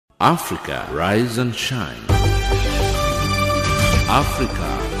Africa, rise and shine.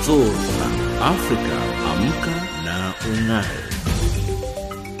 Africa, zorka. Africa, amka na ung'are.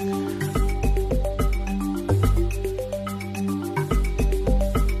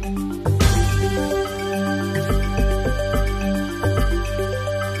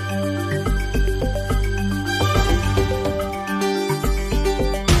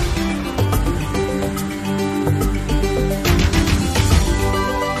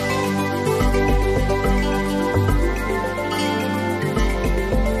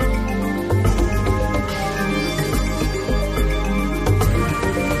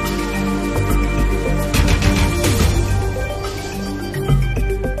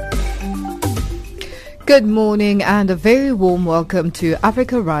 Good morning and a very warm welcome to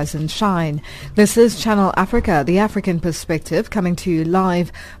Africa Rise and Shine. This is Channel Africa, the African perspective, coming to you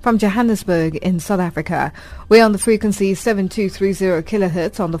live from Johannesburg in South Africa. We're on the frequency 7230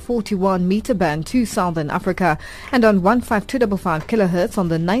 kilohertz on the 41 meter band to Southern Africa and on 15255 kilohertz on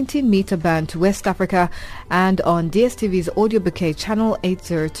the 19 meter band to West Africa and on DSTV's audio bouquet channel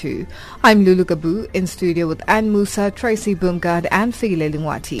 802. I'm Lulu Gabu in studio with Ann Musa, Tracy Boomgard and Figile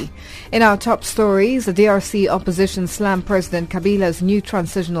Lingwati. In our top stories, the DRC opposition slammed President Kabila's new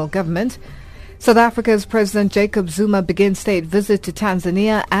transitional government. South Africa's President Jacob Zuma begins state visit to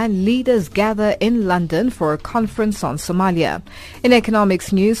Tanzania and leaders gather in London for a conference on Somalia. In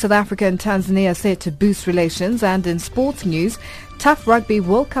economics news, South Africa and Tanzania set to boost relations, and in sports news, tough rugby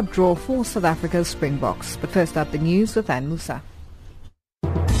World Cup draw for South Africa's Springboks. But first up, the news with Ann Musa.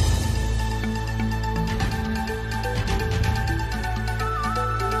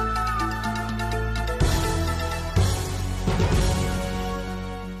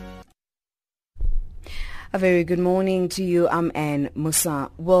 A very good morning to you. I'm Ann Musa.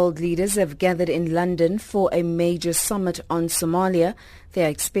 World leaders have gathered in London for a major summit on Somalia. They are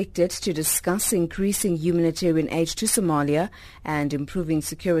expected to discuss increasing humanitarian aid to Somalia and improving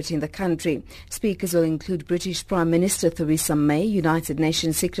security in the country. Speakers will include British Prime Minister Theresa May, United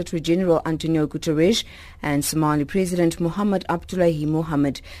Nations Secretary General Antonio Guterres and Somali President Mohamed Abdullahi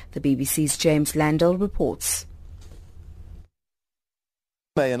Mohamed. The BBC's James Landell reports.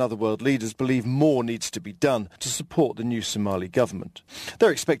 May and other world leaders believe more needs to be done to support the new Somali government. They're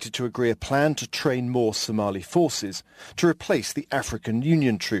expected to agree a plan to train more Somali forces to replace the African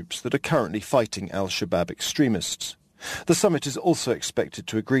Union troops that are currently fighting al-Shabaab extremists. The summit is also expected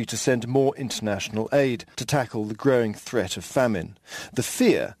to agree to send more international aid to tackle the growing threat of famine. The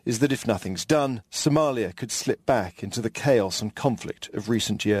fear is that if nothing's done, Somalia could slip back into the chaos and conflict of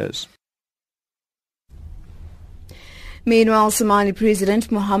recent years. Meanwhile, Somali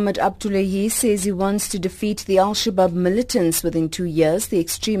President Mohamed Abdullahi says he wants to defeat the al-Shabaab militants within 2 years. The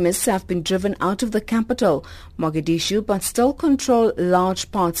extremists have been driven out of the capital, Mogadishu, but still control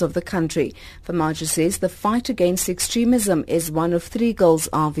large parts of the country. Farmajo says the fight against extremism is one of 3 goals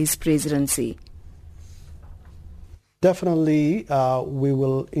of his presidency. Definitely, we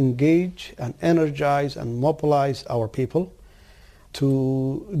will engage and energize and mobilize our people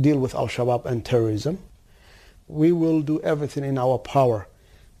to deal with al-Shabaab and terrorism. We will do everything in our power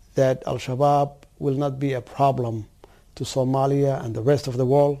that al-Shabaab will not be a problem to Somalia and the rest of the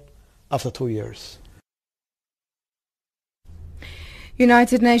world after 2 years.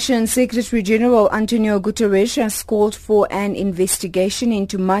 United Nations Secretary General Antonio Guterres has called for an investigation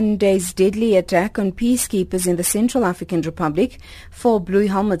into Monday's deadly attack on peacekeepers in the Central African Republic. 4 blue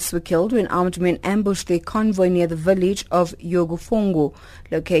helmets were killed when armed men ambushed their convoy near the village of Yogofongo,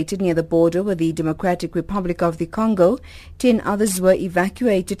 located near the border with the Democratic Republic of the Congo. 10 others were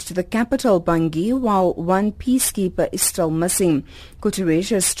evacuated to the capital, Bangui, while 1 peacekeeper is still missing. Guterres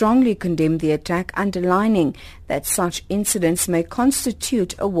has strongly condemned the attack, underlining that such incidents may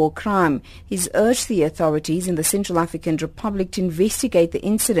constitute a war crime. He's urged the authorities in the Central African Republic to investigate the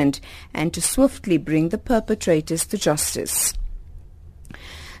incident and to swiftly bring the perpetrators to justice.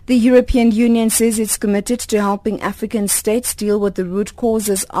 The European Union says it's committed to helping African states deal with the root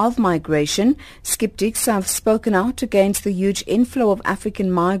causes of migration. Skeptics have spoken out against the huge inflow of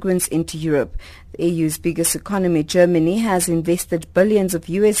African migrants into Europe. The EU's biggest economy, Germany, has invested billions of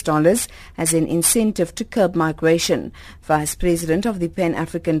US dollars as an incentive to curb migration. Vice President of the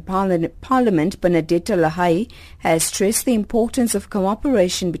Pan-African Parliament, Benedetta Lahai, has stressed the importance of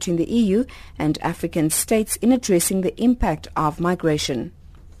cooperation between the EU and African states in addressing the impact of migration.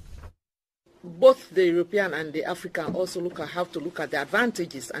 Both the European and the African also have to look at the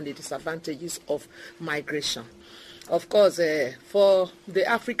advantages and the disadvantages of migration. Of course, for the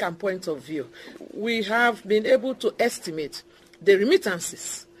African point of view, we have been able to estimate the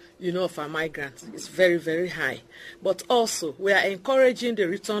remittances of our migrants is very, very high. But also, we are encouraging the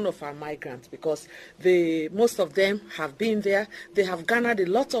return of our migrants because most of them have been there. They have garnered a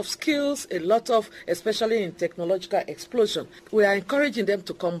lot of skills, especially in technological explosion. We are encouraging them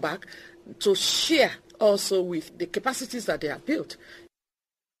to come back to share also with the capacities that they have built.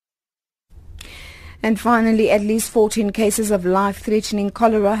 And finally, at least 14 cases of life-threatening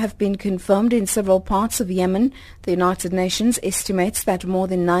cholera have been confirmed in several parts of Yemen. The United Nations estimates that more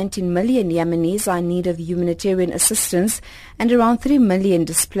than 19 million Yemenis are in need of humanitarian assistance and around 3 million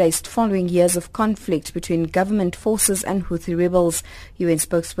displaced following years of conflict between government forces and Houthi rebels. UN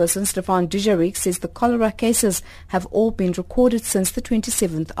spokesperson Stefan Dujarric says the cholera cases have all been recorded since the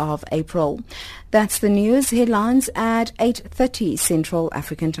 27th of April. That's the news headlines at 8:30 Central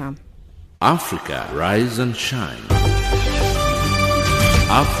African Time. Africa, rise and shine.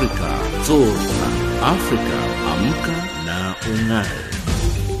 Africa, zorka. Africa, amka na ung'are.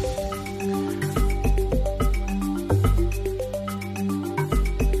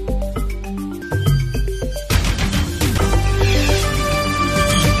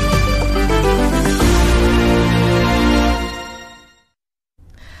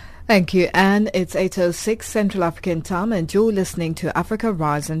 Thank you, Anne. It's 8:06 Central African Time and you're listening to Africa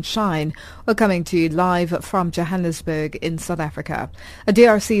Rise and Shine. We're coming to you live from Johannesburg in South Africa. A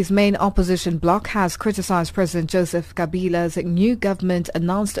DRC's main opposition bloc has criticized President Joseph Kabila's new government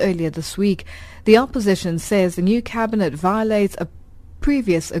announced earlier this week. The opposition says the new cabinet violates a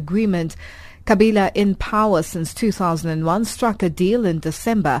previous agreement. Kabila, in power since 2001, struck a deal in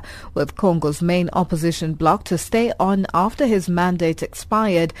December with Congo's main opposition bloc to stay on after his mandate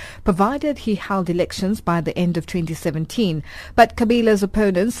expired, provided he held elections by the end of 2017. But Kabila's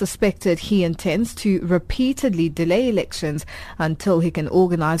opponents suspected he intends to repeatedly delay elections until he can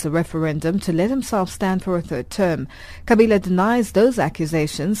organize a referendum to let himself stand for a third term. Kabila denies those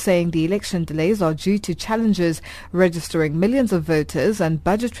accusations, saying the election delays are due to challenges registering millions of voters and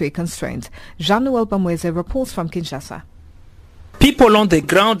budgetary constraints. Jean-Noel Bamweze reports from Kinshasa. People on the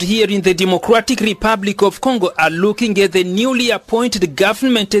ground here in the Democratic Republic of Congo are looking at the newly appointed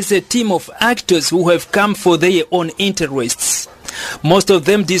government as a team of actors who have come for their own interests. Most of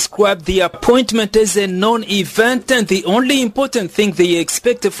them describe the appointment as a non-event, and the only important thing they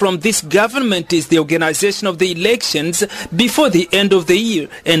expect from this government is the organization of the elections before the end of the year,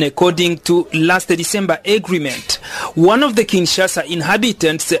 and according to last December agreement. One of the Kinshasa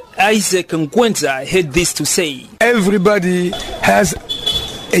inhabitants, Isaac Ngwenza, had this to say. Everybody has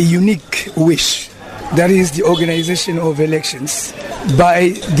a unique wish. That is the organization of elections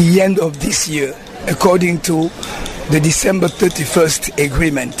by the end of this year, according to the December 31st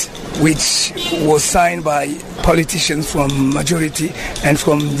agreement, which was signed by politicians from majority and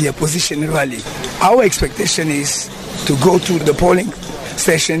from the opposition rally. Our expectation is to go to the polling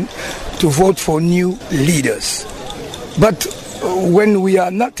station to vote for new leaders. But when we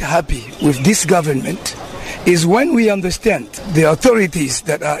are not happy with this government is when we understand the authorities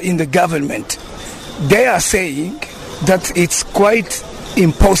that are in the government. They are saying that it's quite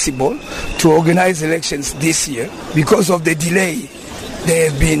impossible to organize elections this year because of the delay they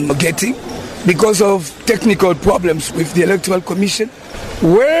have been getting, because of technical problems with the Electoral Commission.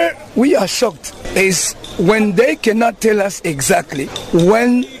 Where we are shocked is when they cannot tell us exactly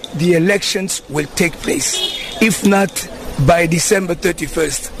when the elections will take place, if not by December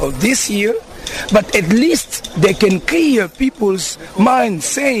 31st of this year, but at least they can clear people's minds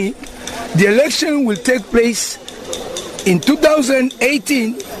saying the election will take place in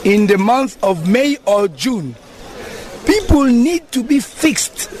 2018 in the month of May or June. People need to be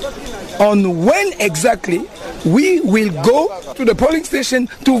fixed on when exactly we will go to the polling station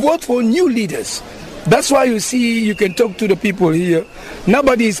to vote for new leaders. That's why you see, you can talk to the people here.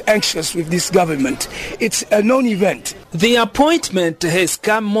 Nobody is anxious with this government. It's a non-event. The appointment has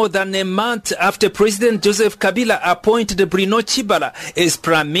come more than a month after President Joseph Kabila appointed Bruno Chibala as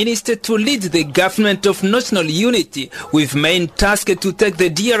Prime Minister to lead the government of national unity, with main task to take the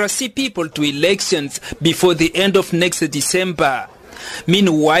DRC people to elections before the end of next December.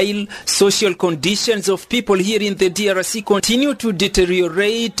 Meanwhile, social conditions of people here in the DRC continue to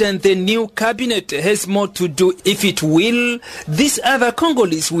deteriorate, and the new cabinet has more to do if it will. These other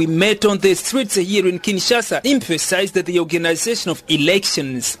Congolese we met on the streets here in Kinshasa emphasized the organization of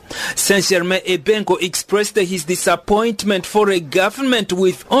elections. Saint-Germain Ebengo expressed his disappointment for a government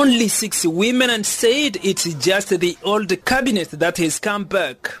with only 6 women and said it's just the old cabinet that has come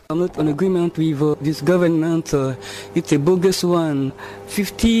back. I'm not in agreement with this government. It's a bogus one.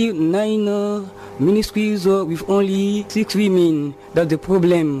 59 ministries with only 6 women. That's the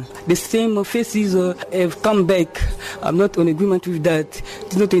problem. The same faces have come back. I'm not in agreement with that.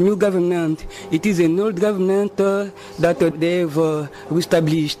 It's not a new government. It is an old government that they have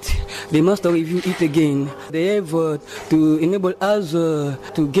established. They must review it again. They have to enable us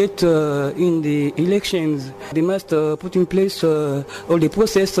to get in the elections. They must put in place all the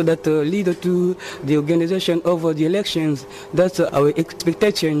process that lead to the organization of the elections. That's our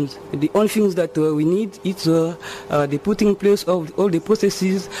expectations. The only things that we need is the putting in place of all the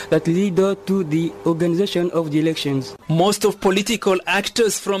processes that lead to the organization of the elections. Most of political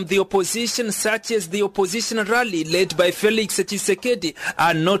actors from the opposition, such as the opposition rally led by Felix Tshisekedi,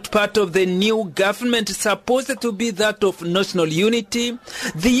 are not part of the new government supposed to be that of national unity.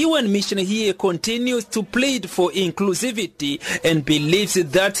 The UN mission here continues to plead for inclusivity and believes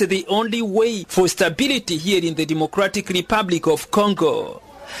that's the only way for stability here in the Democratic Republic of Congo.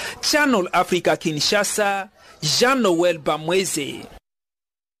 Channel Africa, Kinshasa, Jean-Noel Bamweze.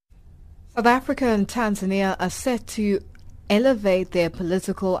 South Africa and Tanzania are set to elevate their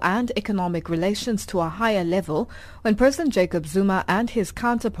political and economic relations to a higher level when President Jacob Zuma and his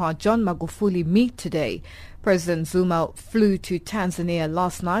counterpart John Magufuli meet today. President Zuma flew to Tanzania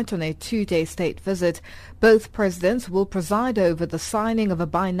last night on a 2-day state visit. Both presidents will preside over the signing of a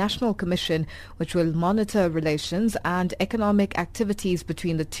binational commission which will monitor relations and economic activities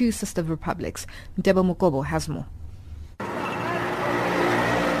between the two sister republics. Debo Mukobo has more.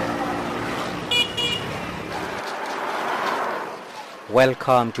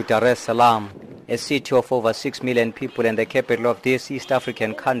 Welcome to Dar es Salaam, a city of over 6 million people and the capital of this East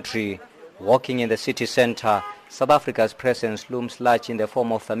African country. Walking in the city center, South Africa's presence looms large in the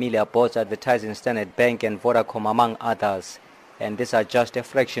form of familiar boards advertising Standard Bank and Vodacom among others. And these are just a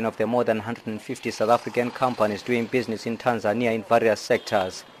fraction of the more than 150 South African companies doing business in Tanzania in various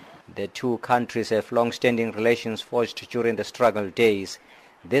sectors. The two countries have long-standing relations forged during the struggle days.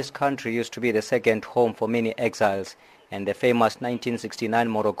 This country used to be the second home for many exiles, and the famous 1969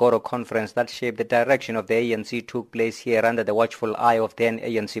 Morogoro conference that shaped the direction of the ANC took place here under the watchful eye of then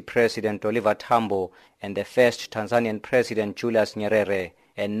ANC President Oliver Tambo and the first Tanzanian President Julius Nyerere.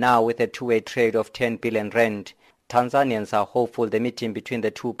 And now with a two-way trade of 10 billion rand, Tanzanians are hopeful the meeting between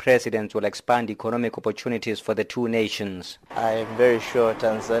the two presidents will expand economic opportunities for the two nations. I am very sure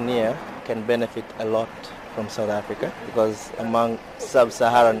Tanzania can benefit a lot from South Africa because among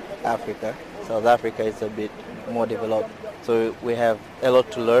sub-Saharan Africa, South Africa is a bit more developed. So we have a lot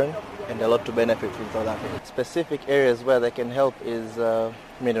to learn and a lot to benefit from South Africa. Specific areas where they can help is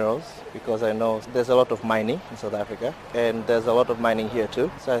minerals, because I know there's a lot of mining in South Africa and there's a lot of mining here too.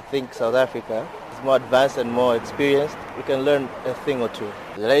 So I think South Africa is more advanced and more experienced. We can learn a thing or two.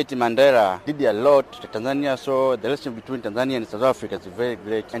 The late Mandela did a lot to Tanzania, so the relation between Tanzania and South Africa is very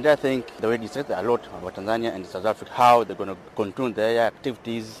great. And I think they will discuss a lot about Tanzania and South Africa, how they're going to continue their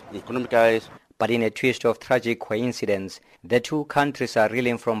activities economically. But in a twist of tragic coincidence, the two countries are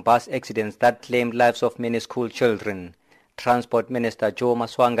reeling from bus accidents that claimed lives of many school children. Transport Minister Joe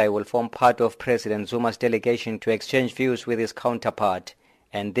Maswangai will form part of President Zuma's delegation to exchange views with his counterpart.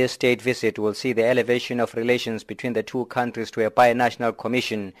 And this state visit will see the elevation of relations between the two countries to a binational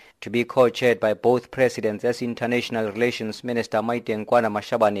commission to be co-chaired by both presidents, as International Relations Minister Maite Nkwana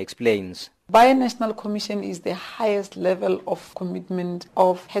Mashabane explains. Binational Commission is the highest level of commitment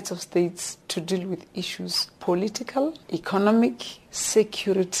of heads of states to deal with issues political, economic,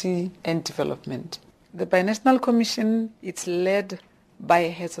 security and development. The Binational Commission is led by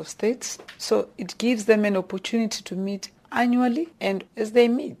heads of states, so it gives them an opportunity to meet annually, and as they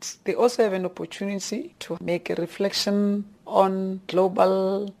meet, they also have an opportunity to make a reflection on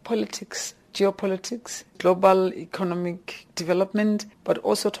global politics, geopolitics, global economic development, but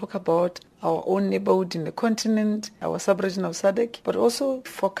also talk about our own neighborhood in the continent, our sub-region of SADC, but also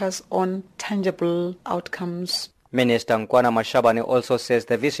focus on tangible outcomes. Minister Nkwana Mashabane also says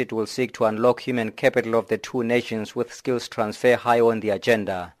the visit will seek to unlock human capital of the two nations with skills transfer high on the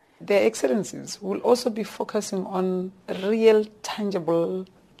agenda. Their Excellencies will also be focusing on real, tangible,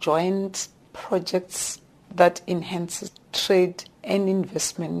 joint projects that enhance trade and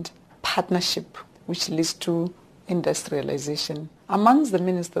investment partnership, which leads to industrialization. Amongst the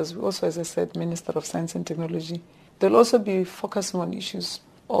ministers, we also, as I said, Minister of Science and Technology, they'll also be focusing on issues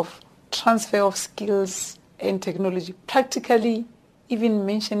of transfer of skills and technology, practically even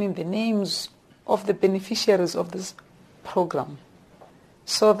mentioning the names of the beneficiaries of this program,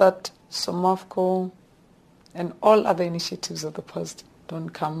 so that SOMAFCO and all other initiatives of the past don't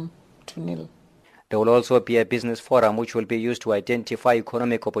come to nil. There will also be a business forum which will be used to identify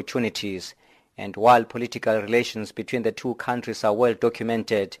economic opportunities, And while political relations between the two countries are well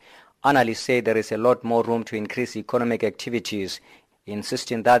documented, analysts say there is a lot more room to increase economic activities,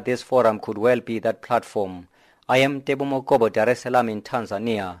 insisting that this forum could well be that platform. I am Tebo Mokobo, Dar es Salaam in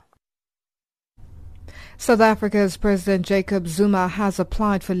Tanzania. South Africa's President Jacob Zuma has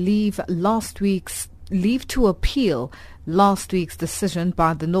applied for leave to appeal last week's decision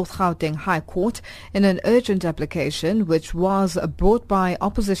by the North Gauteng High Court in an urgent application which was brought by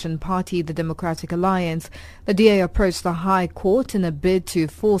opposition party the Democratic Alliance. The DA approached the High Court in a bid to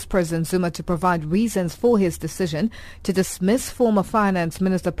force President Zuma to provide reasons for his decision to dismiss former Finance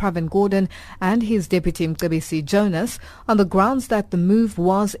Minister Pravin Gordhan and his deputy Mcebisi Jonas on the grounds that the move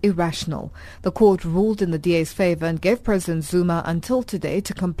was irrational. The court ruled in the DA's favor and gave President Zuma until today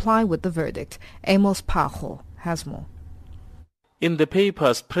to comply with the verdict. Amos Pacho has more. In the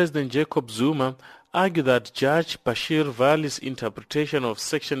papers, President Jacob Zuma argued that Judge Bashir Vali's interpretation of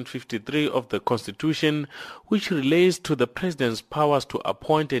Section 53 of the Constitution, which relates to the President's powers to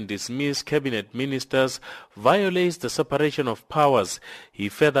appoint and dismiss cabinet ministers, violates the separation of powers. He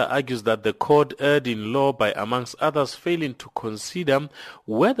further argues that the court erred in law by, amongst others, failing to consider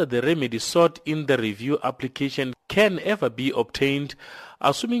whether the remedy sought in the review application can ever be obtained,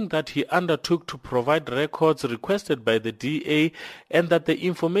 assuming that he undertook to provide records requested by the DA and that the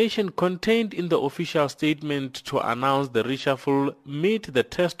information contained in the official statement to announce the reshuffle meet the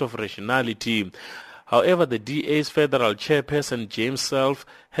test of rationality. However, the DA's federal chairperson, James Self,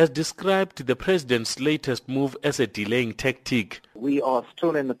 has described the president's latest move as a delaying tactic. We are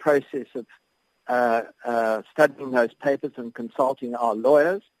still in the process of studying those papers and consulting our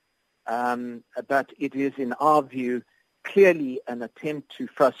lawyers, but it is, in our view, clearly an attempt to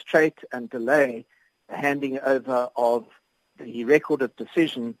frustrate and delay the handing over of the record of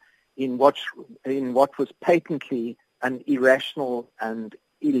decision in what was patently an irrational and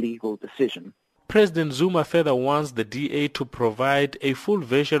illegal decision. President Zuma further wants the DA to provide a full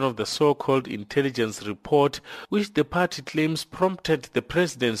version of the so-called intelligence report, which the party claims prompted the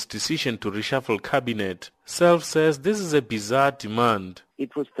president's decision to reshuffle cabinet. Self says this is a bizarre demand.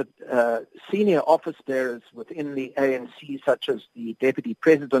 It was the senior office bearers within the ANC, such as the Deputy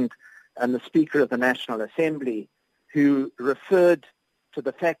President and the Speaker of the National Assembly, who referred to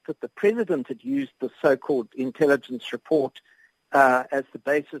the fact that the President had used the so-called intelligence report as the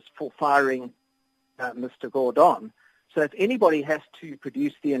basis for firing Mr. Gordhan. So if anybody has to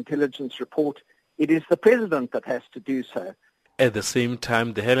produce the intelligence report, it is the President that has to do so. At the same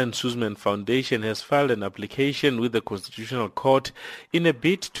time, the Helen Suzman Foundation has filed an application with the Constitutional Court in a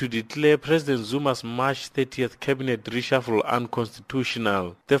bid to declare President Zuma's March 30th cabinet reshuffle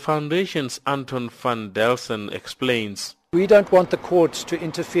unconstitutional. The foundation's Anton van Delsen explains. We don't want the courts to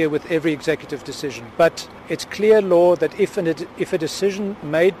interfere with every executive decision, but it's clear law that if a decision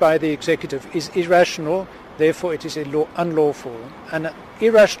made by the executive is irrational, therefore it is unlawful. An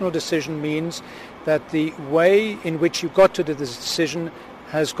irrational decision means that the way in which you got to the decision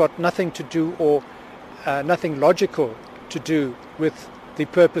has got nothing to do or nothing logical to do with the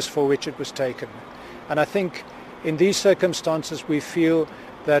purpose for which it was taken. And I think in these circumstances we feel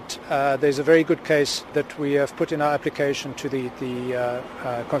that there's a very good case that we have put in our application to the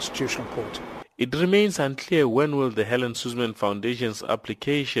Constitutional Court. It remains unclear when will the Helen Suzman Foundation's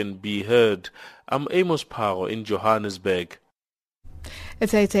application be heard. I'm Amos Paro in Johannesburg.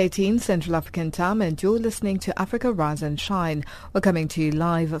 It's 8:18 Central African Time and you're listening to Africa Rise and Shine. We're coming to you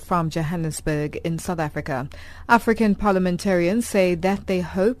live from Johannesburg in South Africa. African parliamentarians say that they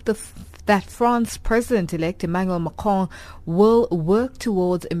hope that France President-elect Emmanuel Macron will work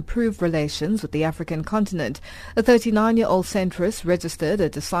towards improved relations with the African continent. The 39-year-old centrist registered a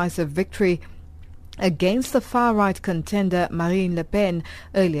decisive victory against the far-right contender Marine Le Pen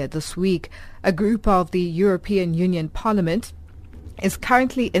earlier this week. A group of the European Union Parliament is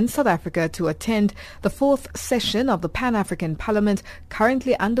currently in South Africa to attend the fourth session of the Pan-African Parliament,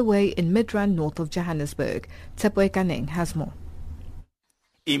 currently underway in Midrand, north of Johannesburg. Tshepo Kaneng has more.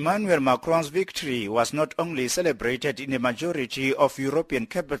 Emmanuel Macron's victory was not only celebrated in a majority of European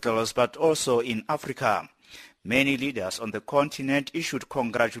capitals but also in Africa. Many leaders on the continent issued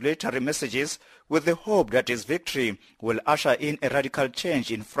congratulatory messages with the hope that his victory will usher in a radical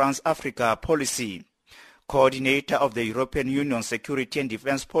change in France-Africa policy. Coordinator of the European Union Security and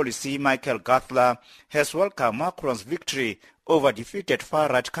Defence Policy, Michael Gathler, has welcomed Macron's victory over defeated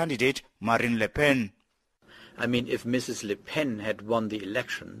far-right candidate Marine Le Pen. I mean, if Mrs. Le Pen had won the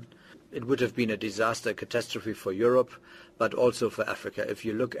election, it would have been a disaster, catastrophe for Europe, but also for Africa. If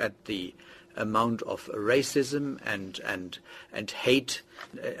you look at the amount of racism and hate,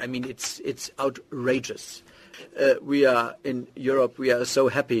 I mean, it's outrageous. We are in Europe, we are so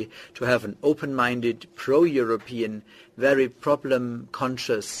happy to have an open-minded, pro-European, very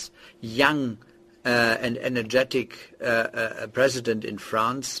problem-conscious, young and energetic president in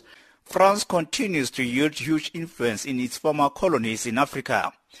France. France continues to yield huge influence in its former colonies in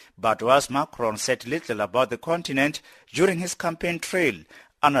Africa. But whilst Macron said little about the continent during his campaign trail,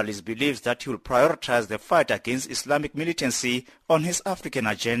 analysts believe that he will prioritize the fight against Islamic militancy on his African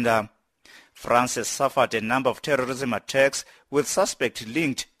agenda. France has suffered a number of terrorism attacks with suspects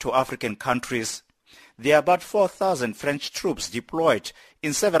linked to African countries. There are about 4,000 French troops deployed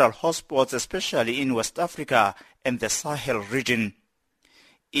in several hotspots, especially in West Africa and the Sahel region.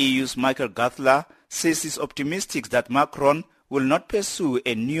 EU's Michael Gathler says he's optimistic that Macron will not pursue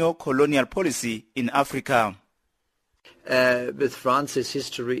a neo-colonial policy in Africa. With France's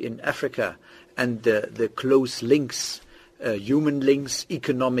history in Africa and the close links, human links,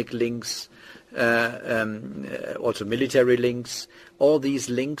 economic links, also military links, all these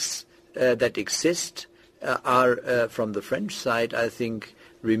links that exist are, from the French side, I think,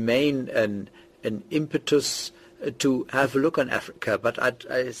 remain an impetus to have a look on Africa. But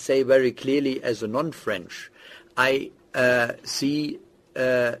I say very clearly, as a non-French, I see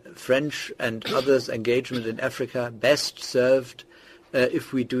French and others' engagement in Africa best served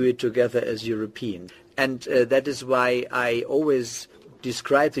if we do it together as Europeans. And that is why I always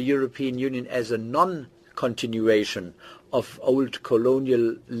describe the European Union as a non-continuation of old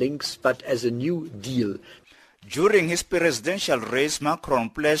colonial links, but as a new deal. During his presidential race, Macron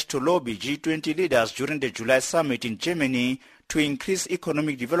pledged to lobby G20 leaders during the July summit in Germany to increase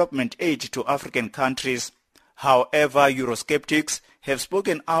economic development aid to African countries. However, Eurosceptics have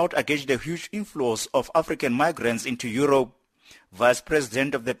spoken out against the huge inflows of African migrants into Europe. Vice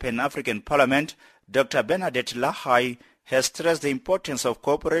President of the Pan-African Parliament, Dr. Bernadette Lahaye, has stressed the importance of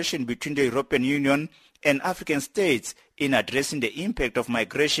cooperation between the European Union and African states in addressing the impact of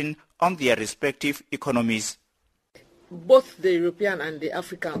migration on their respective economies. Both the European and the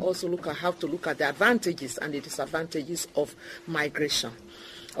African also have to look at the advantages and the disadvantages of migration.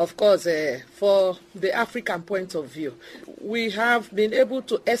 Of course, for the African point of view, we have been able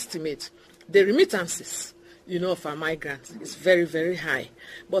to estimate the remittances, of our migrants is very, very high.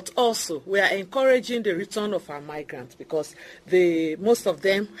 But also, we are encouraging the return of our migrants because most of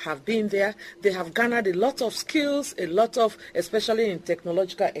them have been there. They have garnered a lot of skills, especially in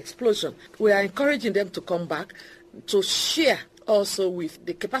technological explosion. We are encouraging them to come back to share also with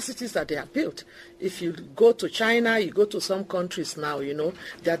the capacities that they have built. If you go to China, you go to some countries now,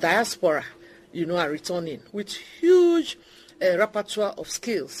 their diaspora, are returning with huge repertoire of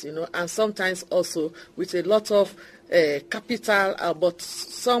skills, and sometimes also with a lot of capital, but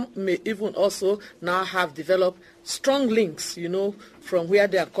some may even also now have developed strong links, from where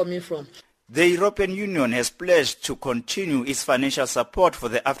they are coming from. The European Union has pledged to continue its financial support for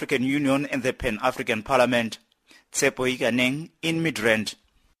the African Union and the Pan-African Parliament. Tsepo Ikaneng in Midrand.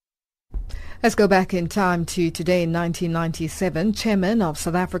 Let's go back in time to today in 1997. Chairman of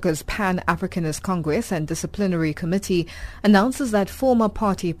South Africa's Pan-Africanist Congress and Disciplinary Committee announces that former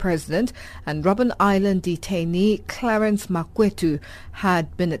party president and Robben Island detainee Clarence Makwetu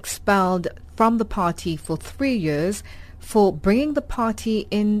had been expelled from the party for 3 years for bringing the party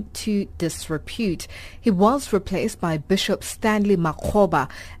into disrepute. He was replaced by Bishop Stanley Makgoba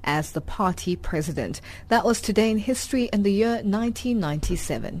as the party president. That was today in history in the year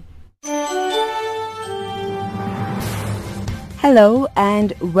 1997. Hello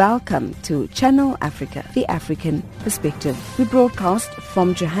and welcome to Channel Africa, the African Perspective. We broadcast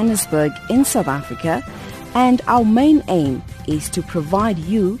from Johannesburg in South Africa, and our main aim is to provide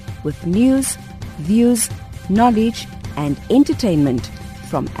you with news, views, knowledge and entertainment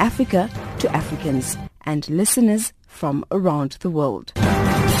from Africa to Africans and listeners from around the world.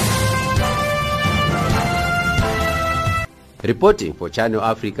 Reporting for Channel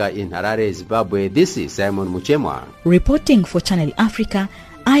Africa in Harare, Zimbabwe, this is Simon Muchemwa. Reporting for Channel Africa,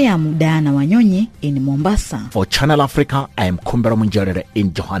 I am Diana Wanyonyi in Mombasa. For Channel Africa, I am Kumbera Munjerere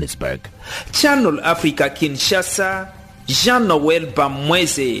in Johannesburg. Channel Africa Kinshasa, Jean-Noel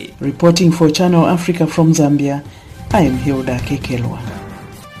Bamweze. Reporting for Channel Africa from Zambia, I am Hilda Kekelwa.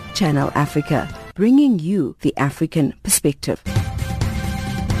 Channel Africa, bringing you the African perspective.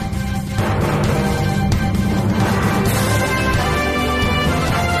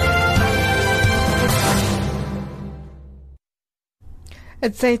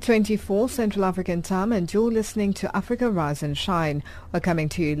 It's 8:24 Central African Time and you're listening to Africa Rise and Shine. We're coming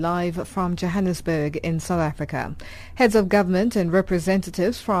to you live from Johannesburg in South Africa. Heads of government and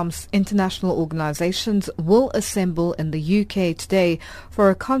representatives from international organizations will assemble in the UK today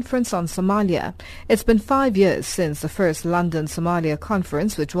for a conference on Somalia. It's been 5 years since the first London Somalia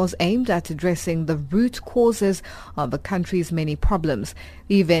conference, which was aimed at addressing the root causes of the country's many problems.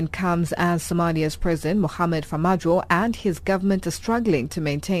 The event comes as Somalia's President Mohamed Farmajo and his government are struggling to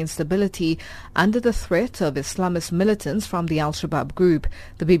maintain stability under the threat of Islamist militants from the Al-Shabaab group.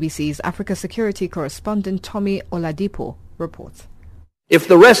 The BBC's Africa security correspondent Tommy Oladipo reports. If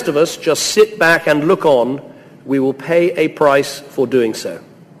the rest of us just sit back and look on, we will pay a price for doing so.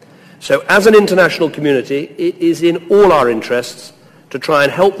 So as an international community, it is in all our interests to try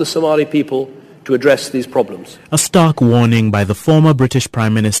and help the Somali people to address these problems. A stark warning by the former British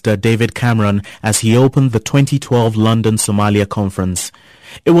Prime Minister David Cameron as he opened the 2012 London Somalia Conference.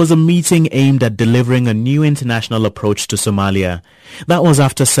 It was a meeting aimed at delivering a new international approach to Somalia. That was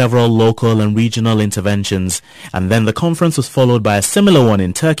after several local and regional interventions, and then the conference was followed by a similar one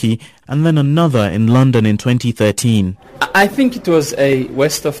in Turkey and then another in London in 2013. I think it was a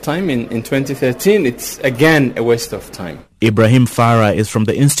waste of time in 2013. It's again a waste of time. Ibrahim Farah is from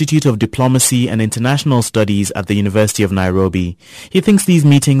the Institute of Diplomacy and International Studies at the University of Nairobi. He thinks these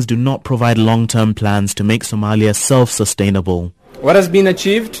meetings do not provide long-term plans to make Somalia self-sustainable. What has been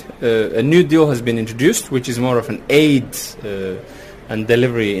achieved? A new deal has been introduced, which is more of an aid and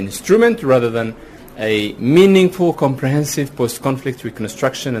delivery instrument rather than a meaningful, comprehensive post-conflict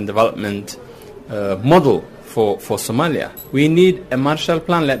reconstruction and development model for Somalia. We need a Marshall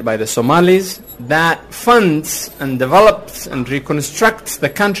Plan led by the Somalis that funds and develops and reconstructs the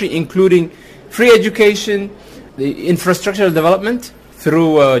country, including free education, the infrastructural development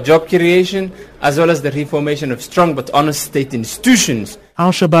through job creation, as well as the reformation of strong but honest state institutions.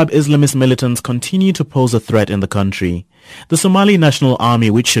 Al-Shabaab Islamist militants continue to pose a threat in the country. The Somali National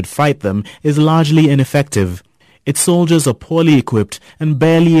Army, which should fight them, is largely ineffective. Its soldiers are poorly equipped and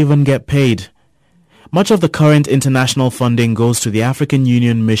barely even get paid. Much of the current international funding goes to the African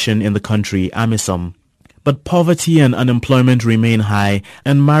Union mission in the country, AMISOM. But poverty and unemployment remain high,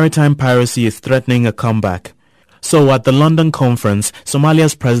 and maritime piracy is threatening a comeback. So at the London conference,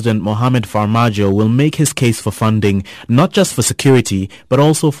 Somalia's President Mohamed Farmajo will make his case for funding, not just for security, but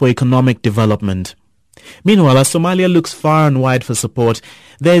also for economic development. Meanwhile, as Somalia looks far and wide for support,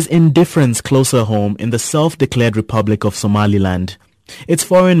 there is indifference closer home in the self-declared Republic of Somaliland. Its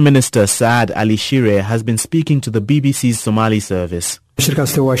Foreign Minister Saad Ali Shire has been speaking to the BBC's Somali service.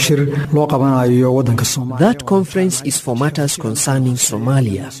 That conference is for matters concerning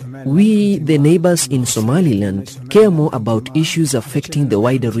Somalia. We, the neighbors in Somaliland, care more about issues affecting the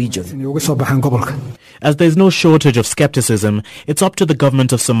wider region. As there is no shortage of skepticism, it's up to the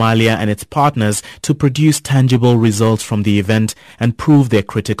government of Somalia and its partners to produce tangible results from the event and prove their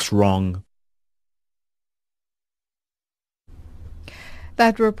critics wrong.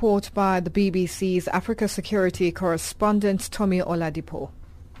 That report by the BBC's Africa security correspondent Tommy Oladipo.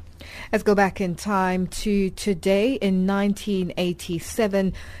 Let's go back in time to today in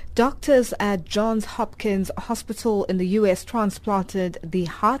 1987. Doctors at Johns Hopkins Hospital in the U.S. transplanted the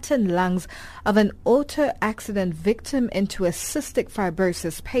heart and lungs of an auto accident victim into a cystic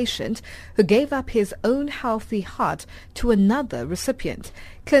fibrosis patient who gave up his own healthy heart to another recipient.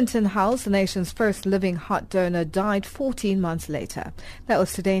 Clinton Howells, the nation's first living heart donor, died 14 months later. That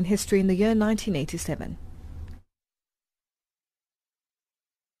was today in history in the year 1987.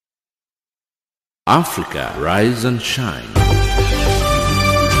 Africa, rise and shine.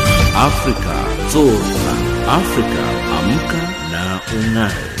 Afrika zorka. Afrika amka na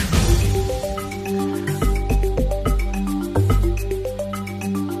ung'are.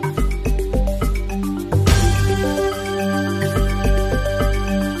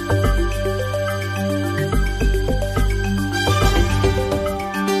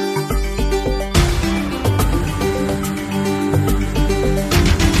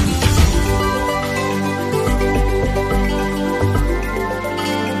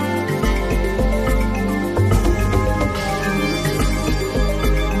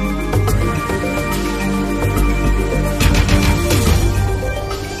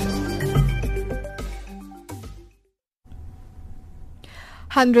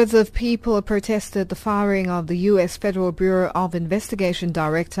 Hundreds of people protested the firing of the U.S. Federal Bureau of Investigation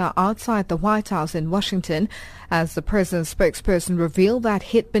director outside the White House in Washington as the president's spokesperson revealed that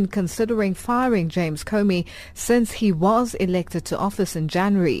he'd been considering firing James Comey since he was elected to office in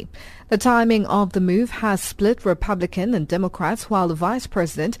January. The timing of the move has split Republican and Democrats, while the vice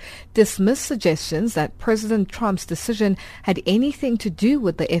president dismissed suggestions that President Trump's decision had anything to do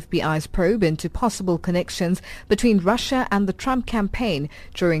with the FBI's probe into possible connections between Russia and the Trump campaign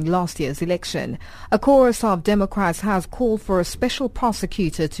during last year's election. A chorus of Democrats has called for a special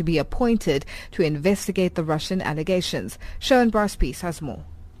prosecutor to be appointed to investigate the Russian allegations. Sharon Bryce-Peace has more.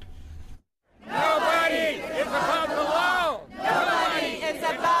 Nobody is above the law! Nobody is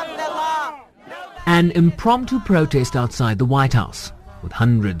above the law! An impromptu protest outside the White House, with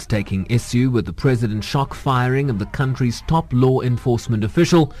hundreds taking issue with the president's shock firing of the country's top law enforcement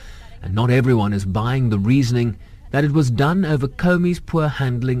official, and not everyone is buying the reasoning that it was done over Comey's poor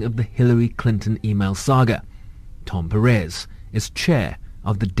handling of the Hillary Clinton email saga. Tom Perez is chair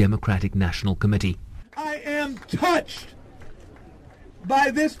of the Democratic National Committee. I am touched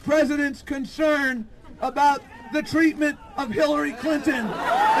by this president's concern about the treatment of Hillary Clinton in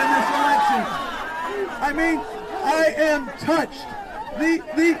this election. I mean, I am touched.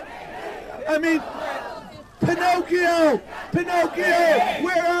 Pinocchio,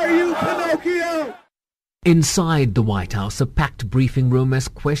 where are you, Pinocchio? Inside the White House, a packed briefing room as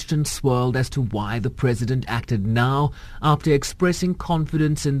questions swirled as to why the president acted now after expressing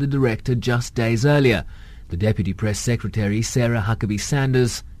confidence in the director just days earlier. The Deputy Press Secretary, Sarah Huckabee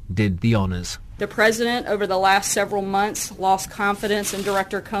Sanders, did the honors. The president, over the last several months, lost confidence in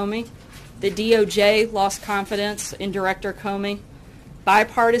Director Comey. The DOJ lost confidence in Director Comey.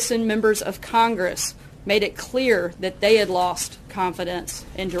 Bipartisan members of Congress made it clear that they had lost confidence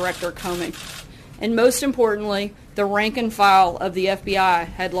in Director Comey. And most importantly, the rank and file of the FBI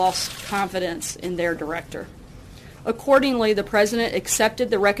had lost confidence in their director. Accordingly, the president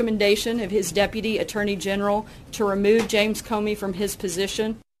accepted the recommendation of his Deputy Attorney General to remove James Comey from his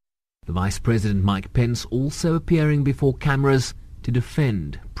position. The Vice President Mike Pence also appearing before cameras to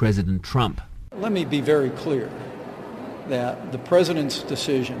defend President Trump. Let me be very clear that the president's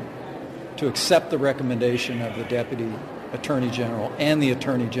decision to accept the recommendation of the Deputy Attorney General and the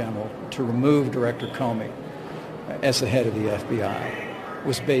Attorney General to remove Director Comey as the head of the FBI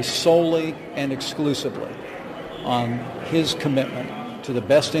was based solely and exclusively on his commitment to the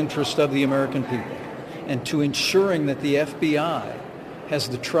best interest of the American people and to ensuring that the FBI has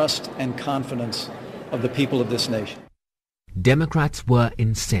the trust and confidence of the people of this nation. Democrats were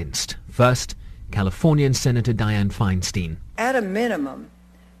incensed. First, Californian Senator Dianne Feinstein. At a minimum,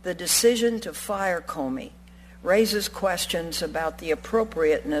 the decision to fire Comey raises questions about the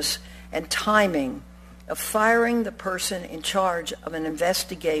appropriateness and timing of firing the person in charge of an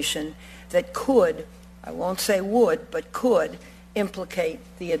investigation that could, I won't say would, but could implicate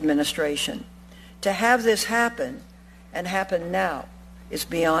the administration. To have this happen, and happen now, is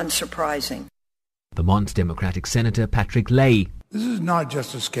beyond surprising. Vermont's Democratic Senator Patrick Leahy. This is not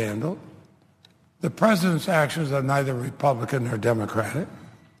just a scandal. The president's actions are neither Republican nor Democratic.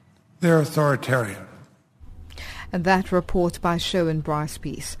 They're authoritarian. And that report by Sharon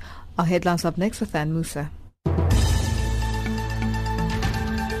Bryce-Peace. Our headlines up next with Ann Musa.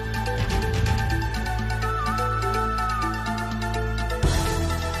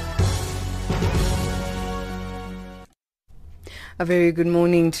 A very good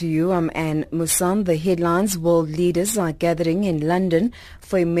morning to you. I'm Anne Musan. The headlines: world leaders are gathering in London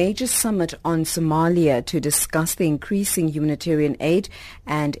for a major summit on Somalia to discuss the increasing humanitarian aid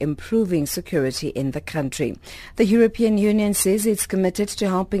and improving security in the country. The European Union says it's committed to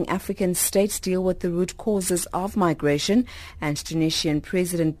helping African states deal with the root causes of migration, and Tunisian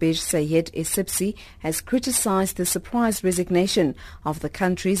President Beji Said Essebsi has criticized the surprise resignation of the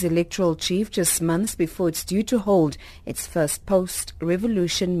country's electoral chief just months before it's due to hold its first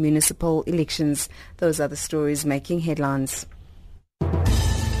post-revolution municipal elections. Those are the stories making headlines.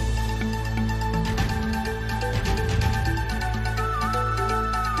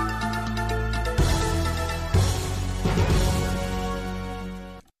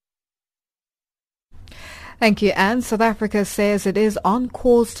 Thank you, Anne. South Africa says it is on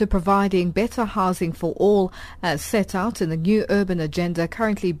course to providing better housing for all as set out in the new urban agenda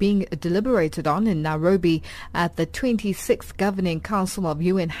currently being deliberated on in Nairobi at the 26th Governing Council of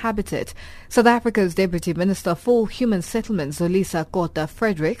UN Habitat. South Africa's Deputy Minister for Human Settlements, Zolisa Kota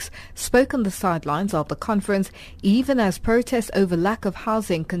Fredericks, spoke on the sidelines of the conference even as protests over lack of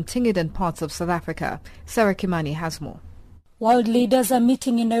housing continued in parts of South Africa. Sarah Kimani has more. World leaders are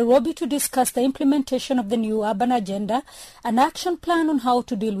meeting in Nairobi to discuss the implementation of the new urban agenda, an action plan on how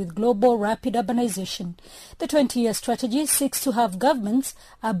to deal with global rapid urbanization. The 20-year strategy seeks to have governments,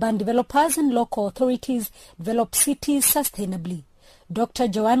 urban developers and local authorities develop cities sustainably. Dr.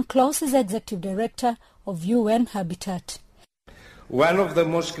 Joanne Klaus is Executive Director of UN Habitat. One of the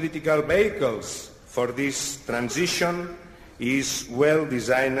most critical vehicles for this transition is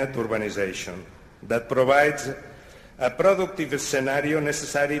well-designed urbanization that provides a productive scenario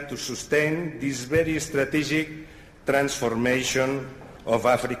necessary to sustain this very strategic transformation of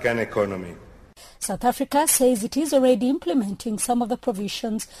African economy. South Africa says it is already implementing some of the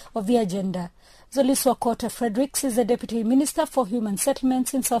provisions of the agenda. Zoliswa Kota Fredericks is the Deputy Minister for Human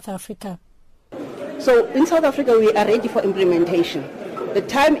Settlements in South Africa. So in South Africa we are ready for implementation. The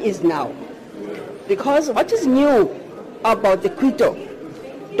time is now. Because what is new about the Quito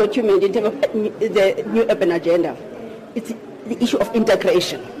document in terms of the new urban agenda? It's the issue of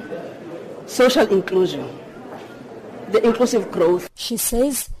integration, social inclusion, the inclusive growth. She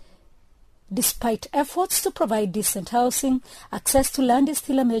says, despite efforts to provide decent housing, access to land is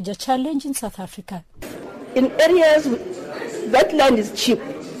still a major challenge in South Africa. In areas that land is cheap,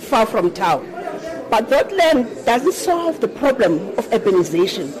 far from town, but that land doesn't solve the problem of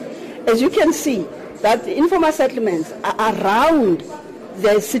urbanization. As you can see, that the informal settlements are around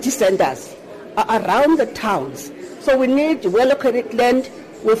the city centers, are around the towns. So we need well-located land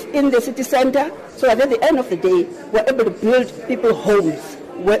within the city center so that at the end of the day, we're able to build people homes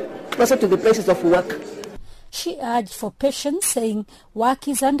closer to the places of work. She urged for patience, saying work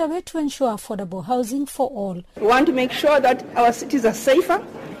is underway to ensure affordable housing for all. We want to make sure that our cities are safer.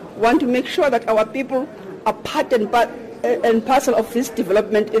 We want to make sure that our people are part and parcel of this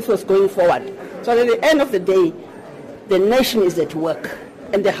development ethos going forward. So that at the end of the day, the nation is at work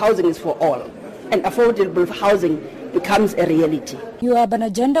and the housing is for all. And affordable housing becomes a reality. New urban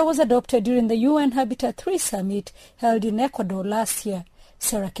agenda was adopted during the UN Habitat 3 summit held in Ecuador last year.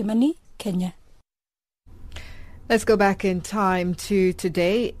 Sarah Kimani, Kenya. Let's go back in time to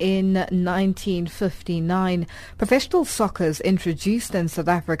today. In 1959, professional soccer was introduced in South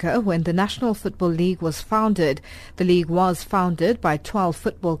Africa when the National Football League was founded. The league was founded by 12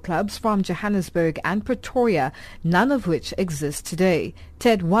 football clubs from Johannesburg and Pretoria, none of which exist today.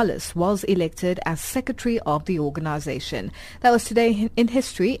 Ted Wallace was elected as secretary of the organization. That was today in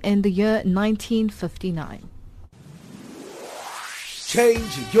history in the year 1959.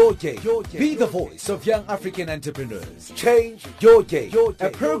 Change your game. Be the voice of young African entrepreneurs. Change your game. A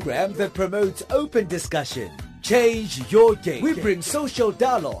program that promotes open discussion. Change your game. We bring social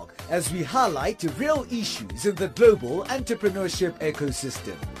dialogue as we highlight real issues in the global entrepreneurship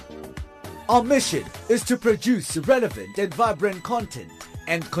ecosystem. Our mission is to produce relevant and vibrant content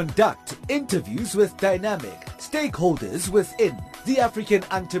and conduct interviews with dynamic stakeholders within the African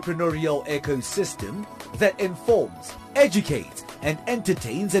entrepreneurial ecosystem that informs, educates, and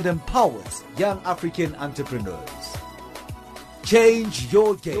entertains and empowers young African entrepreneurs. Change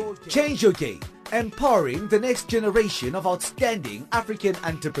your game. Change your game. Empowering the next generation of outstanding African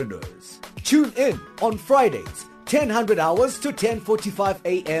entrepreneurs. Tune in on Fridays, 10:00 hours to 10:45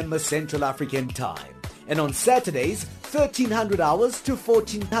 a.m. Central African Time. And on Saturdays, 1300 hours to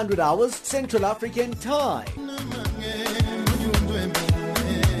 1400 hours Central African Time.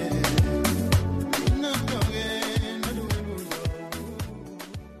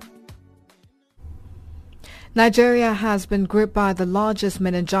 Nigeria has been gripped by the largest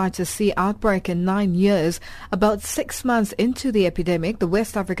meningitis C outbreak in 9 years. About 6 months into the epidemic, the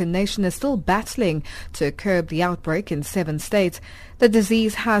West African nation is still battling to curb the outbreak in 7 states. The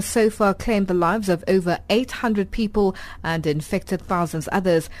disease has so far claimed the lives of over 800 people and infected thousands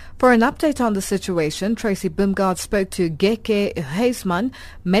others. For an update on the situation, Tracy Bumgard spoke to Geke Heisman,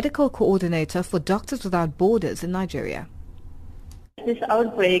 medical coordinator for Doctors Without Borders in Nigeria. This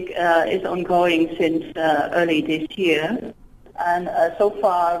outbreak is ongoing since early this year, and so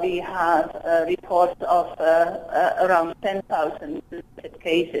far we have reports of around 10,000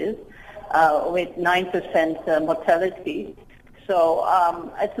 cases with 9% mortality. So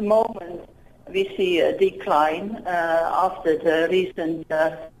at the moment we see a decline after the recent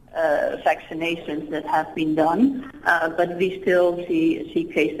vaccinations that have been done, but we still see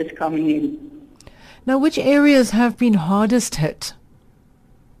cases coming in. Now, which areas have been hardest hit?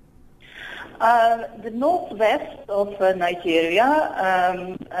 The northwest of Nigeria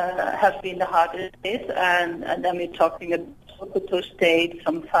has been the hardest hit, and then we're talking about Sokoto State,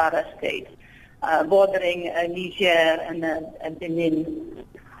 Zamfara State, bordering Niger and Benin.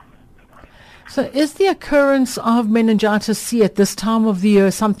 So is the occurrence of meningitis C at this time of the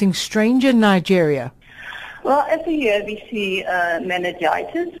year something strange in Nigeria? Well, every year we see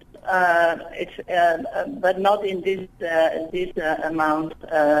meningitis, but not in this amount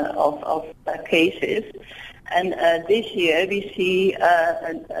of cases. And this year we see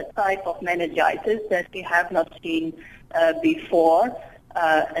a type of meningitis that we have not seen before,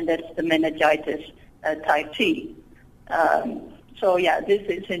 and that's the meningitis type C. So this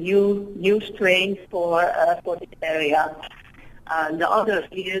is a new strain for this area. The other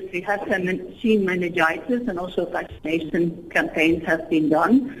years we have seen meningitis, and also vaccination campaigns have been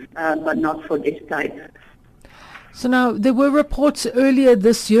done, but not for this type. So now, there were reports earlier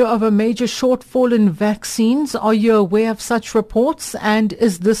this year of a major shortfall in vaccines. Are you aware of such reports, and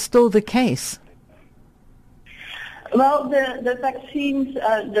is this still the case? Well, the vaccines,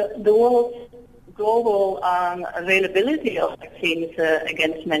 the world's global availability of vaccines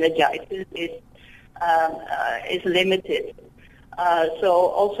against meningitis is limited. So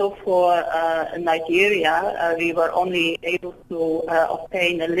also for Nigeria, we were only able to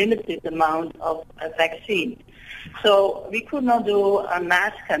obtain a limited amount of vaccine. So we could not do a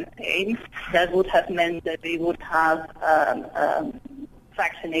mass campaign that would have meant that we would have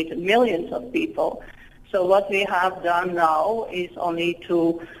vaccinated millions of people. So what we have done now is only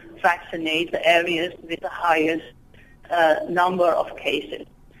to vaccinate the areas with the highest number of cases.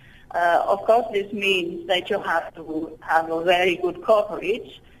 Of course, this means that you have to have a very good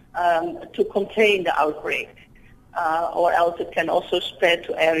coverage to contain the outbreak, or else it can also spread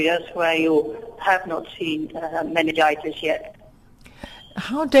to areas where you have not seen meningitis yet.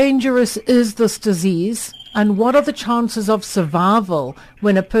 How dangerous is this disease, and what are the chances of survival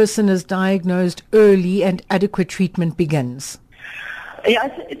when a person is diagnosed early and adequate treatment begins?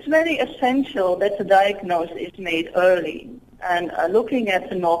 Yes, it's very essential that the diagnosis is made early. And looking at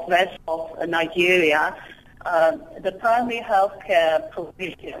the northwest of Nigeria, the primary health care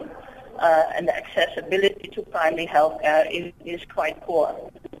provision and the accessibility to primary health care is quite poor.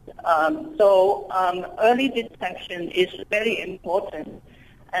 So early detection is very important,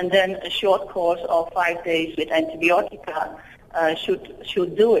 and then a short course of 5 days with antibiotica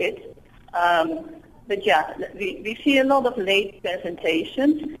should do it. But we see a lot of late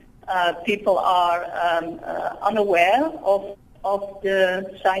presentations. People are unaware of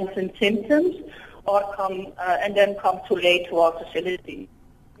the signs and symptoms, or come too late to our facility.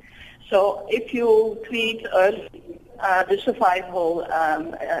 So if you treat early, the survival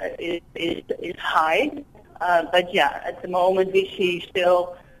is high. But at the moment we see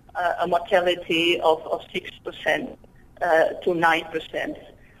still a mortality of 6% to 9%.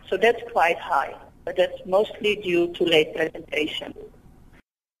 So that's quite high, but that's mostly due to late presentation.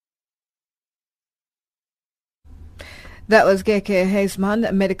 That was Geke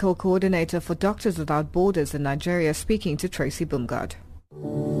Heisman, Medical Coordinator for Doctors Without Borders in Nigeria, speaking to Tracy Bumgard.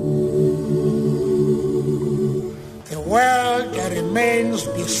 A world that remains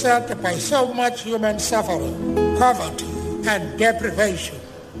beset by so much human suffering, poverty, and deprivation.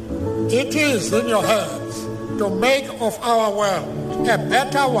 It is in your hands to make of our world a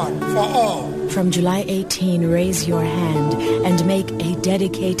better one for all. From July 18, raise your hand and make a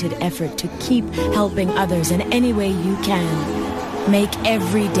dedicated effort to keep helping others in any way you can. Make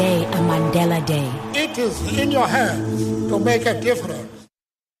every day a Mandela Day. It is in your hands to make a difference.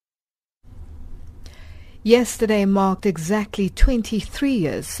 Yesterday marked exactly 23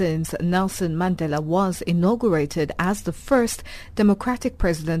 years since Nelson Mandela was inaugurated as the first democratic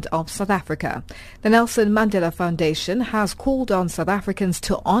president of South Africa. The Nelson Mandela Foundation has called on South Africans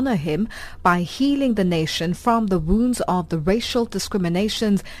to honor him by healing the nation from the wounds of the racial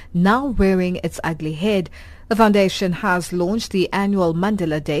discriminations now rearing its ugly head. The foundation has launched the annual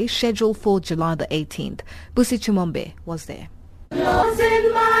Mandela Day scheduled for July the 18th. Busi Chumombe was there.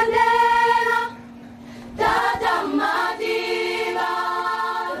 Nelson Mandela.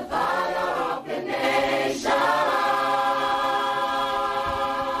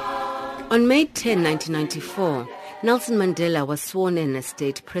 On May 10, 1994, Nelson Mandela was sworn in as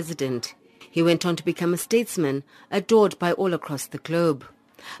state president. He went on to become a statesman adored by all across the globe.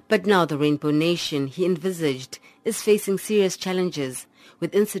 But now the Rainbow Nation he envisaged is facing serious challenges,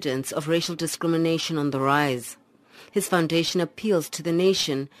 with incidents of racial discrimination on the rise. His foundation appeals to the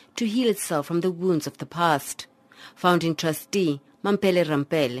nation to heal itself from the wounds of the past. Founding trustee Mampele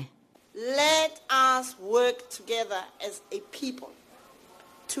Rampele. Let us work together as a people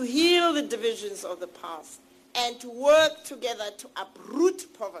to heal the divisions of the past and to work together to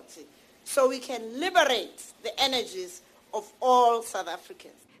uproot poverty so we can liberate the energies of all South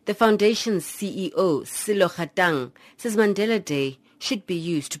Africans. The foundation's CEO, Silo Khatang, says Mandela Day should be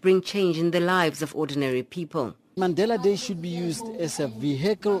used to bring change in the lives of ordinary people. Mandela Day should be used as a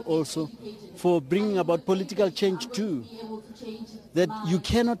vehicle also for bringing about political change too. That you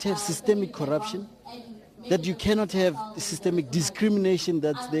cannot have systemic corruption, that you cannot have systemic discrimination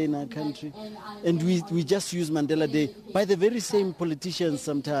that's there in our country. And we just use Mandela Day by the very same politicians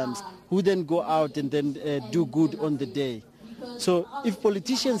sometimes who then go out and then do good on the day. So if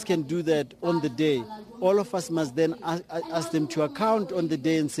politicians can do that on the day, all of us must then ask them to account on the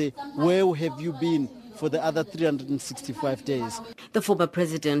day and say, where have you been for the other 365 days? The former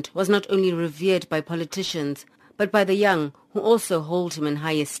president was not only revered by politicians, but by the young, who also hold him in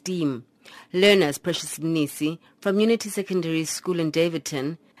high esteem. Learners Precious Mnisi from Unity Secondary School in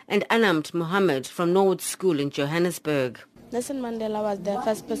Davidton and Anamt Mohammed from Norwood School in Johannesburg. Nelson Mandela was the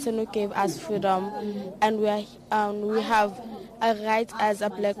first person who gave us freedom, and we have a right as a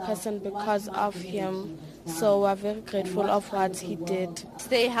black person because of him. So we're very grateful of what he did.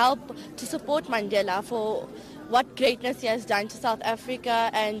 They help to support Mandela for what greatness he has done to South Africa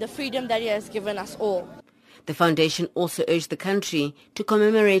and the freedom that he has given us all. The foundation also urged the country to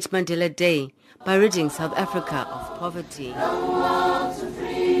commemorate Mandela Day by ridding South Africa of poverty. Long walk to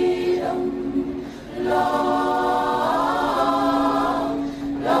freedom, long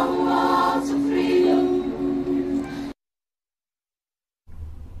walk to freedom.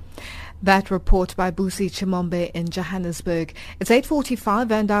 That report by Busi Chimombe in Johannesburg. It's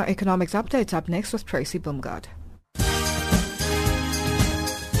 8:45 and our economics update up next with Tracy Bumgard.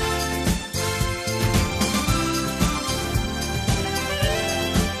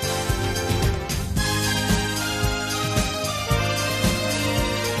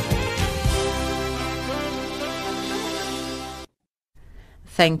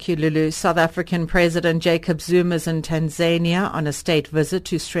 Thank you, Lulu. South African President Jacob Zuma is in Tanzania on a state visit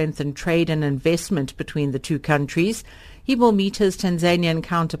to strengthen trade and investment between the two countries. He will meet his Tanzanian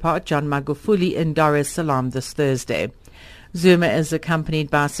counterpart, John Magufuli, in Dar es Salaam this Thursday. Zuma is accompanied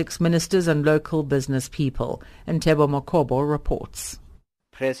by 6 ministers and local business people. Ntebo Mokobo reports.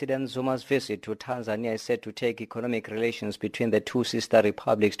 President Zuma's visit to Tanzania is set to take economic relations between the two sister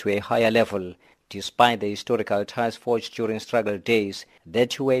republics to a higher level. Despite the historical ties forged during struggle days, the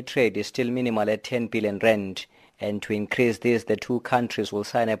two-way trade is still minimal at 10 billion rand. And to increase this, the two countries will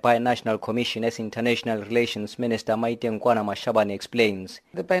sign a binational commission, as International Relations Minister Maite Nkwana Mashabane explains.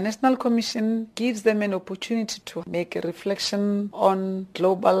 The binational commission gives them an opportunity to make a reflection on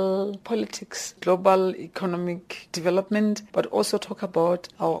global politics, global economic development, but also talk about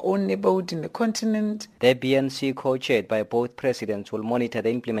our own neighborhood in the continent. The BNC, co-chaired by both presidents, will monitor the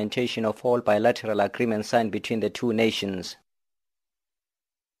implementation of all bilateral agreements signed between the two nations.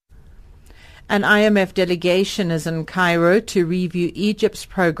 An IMF delegation is in Cairo to review Egypt's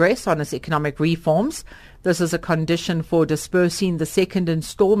progress on its economic reforms. This is a condition for disbursing the second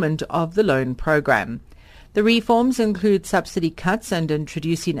installment of the loan program. The reforms include subsidy cuts and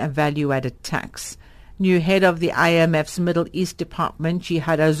introducing a value-added tax. New head of the IMF's Middle East Department,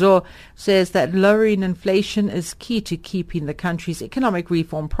 Jihad Azor, says that lowering inflation is key to keeping the country's economic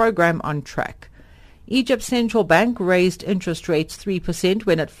reform program on track. Egypt's central bank raised interest rates 3%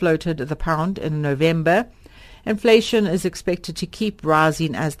 when it floated the pound in November. Inflation is expected to keep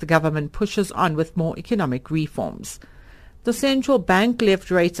rising as the government pushes on with more economic reforms. The central bank left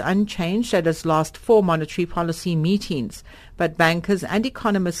rates unchanged at its last 4 monetary policy meetings, but bankers and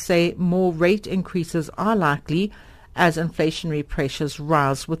economists say more rate increases are likely as inflationary pressures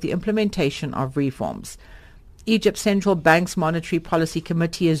rise with the implementation of reforms. Egypt's Central Bank's Monetary Policy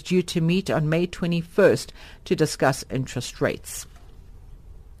Committee is due to meet on May 21st to discuss interest rates.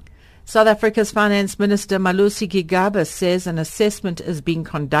 South Africa's Finance Minister Malusi Gigaba says an assessment is being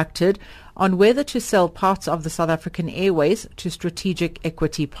conducted on whether to sell parts of the South African Airways to strategic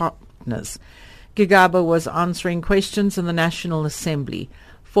equity partners. Gigaba was answering questions in the National Assembly.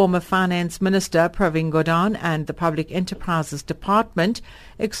 Former Finance Minister Pravin Gordhan and the Public Enterprises Department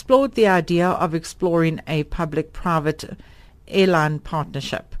explored the idea of exploring a public-private airline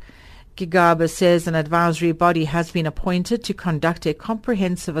partnership. Gigaba says an advisory body has been appointed to conduct a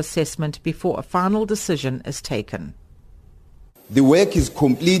comprehensive assessment before a final decision is taken. The work is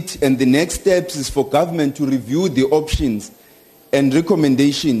complete, and the next steps is for government to review the options and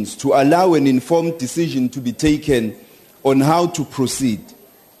recommendations to allow an informed decision to be taken on how to proceed,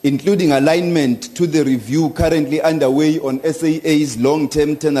 including alignment to the review currently underway on SAA's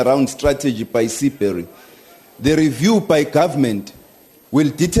long-term turnaround strategy by CPERI. The review by government will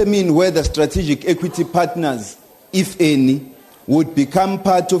determine whether strategic equity partners, if any, would become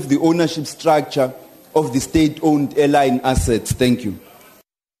part of the ownership structure of the state-owned airline assets. Thank you.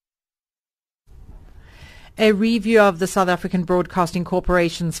 A review of the South African Broadcasting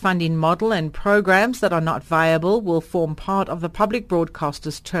Corporation's funding model and programs that are not viable will form part of the public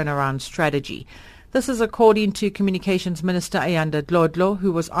broadcaster's turnaround strategy. This is according to Communications Minister Ayanda Dlodlo,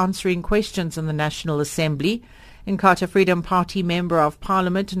 who was answering questions in the National Assembly. Inkatha Freedom Party Member of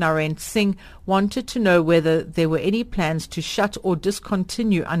Parliament Narendra Singh wanted to know whether there were any plans to shut or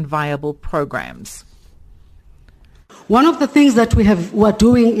discontinue unviable programs. One of the things that we are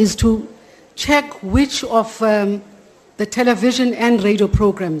doing is to check which of the television and radio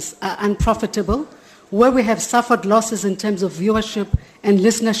programs are unprofitable, where we have suffered losses in terms of viewership and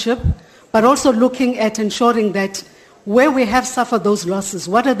listenership, but also looking at ensuring that where we have suffered those losses,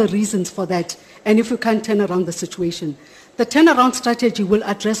 what are the reasons for that, and if we can turn around the situation. The turnaround strategy will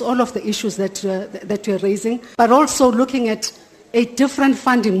address all of the issues that you're raising, but also looking at a different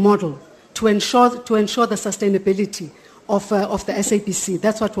funding model to ensure the sustainability of the SABC.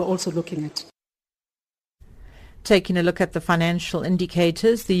 That's what we're also looking at. Taking a look at the financial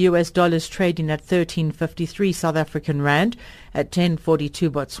indicators, the US dollar is trading at 13.53 South African Rand, at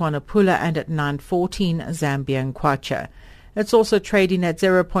 10.42 Botswana Pula, and at 9.14 Zambian Kwacha. It's also trading at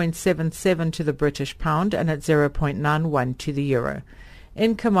 0.77 to the British pound and at 0.91 to the euro.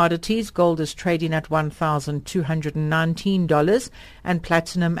 In commodities, gold is trading at $1,219 and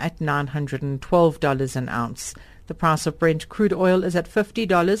platinum at $912 an ounce. The price of Brent crude oil is at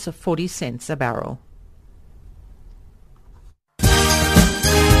 $50.40 a barrel.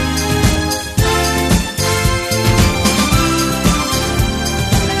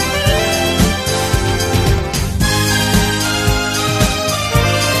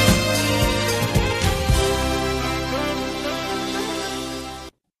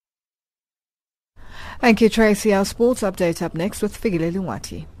 Thank you, Tracy. Our sports update up next with Figile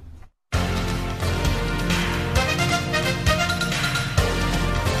Lungwati.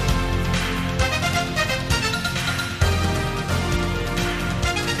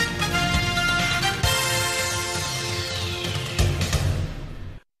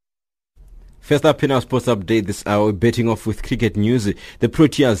 First up in our sports update this hour, betting off with cricket news. The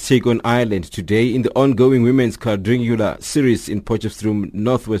Proteas take on Ireland today in the ongoing Women's Quadrangular Series in Potchefstroom,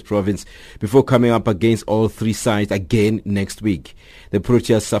 Northwest Province, before coming up against all three sides again next week. The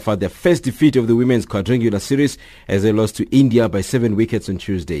Proteas suffered their first defeat of the Women's Quadrangular Series as they lost to India by 7 wickets on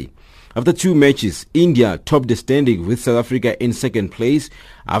Tuesday. After two matches, India topped the standing with South Africa in second place.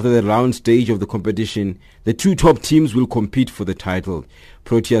 After the round stage of the competition, the two top teams will compete for the title.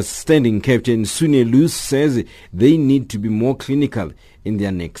 Proteas standing captain Sunil Luce says they need to be more clinical in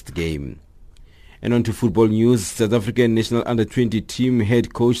their next game. And on to football news, South African national under-20 team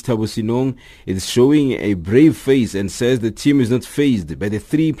head coach Thabo Sinong is showing a brave face and says the team is not fazed by the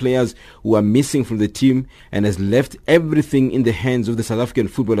three players who are missing from the team and has left everything in the hands of the South African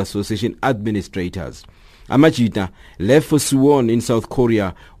Football Association administrators. Amajita left for Suwon in South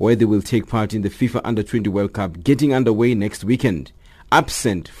Korea, where they will take part in the FIFA Under-20 World Cup getting underway next weekend.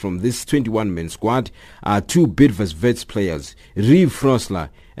 Absent from this 21-man squad are two Bidvest Vets players, Reeve Frosler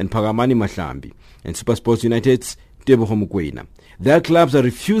and Pagamani Mahlambi, and SuperSports United's Teboho Mokoena. Their clubs are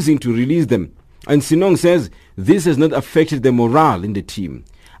refusing to release them, and Sinong says this has not affected the morale in the team.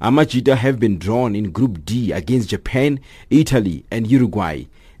 Amajita have been drawn in Group D against Japan, Italy and Uruguay.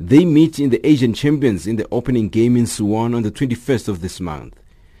 They meet in the Asian Champions in the opening game in Suwon on the 21st of this month.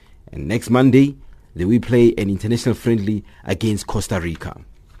 And next Monday, they will play an international friendly against Costa Rica.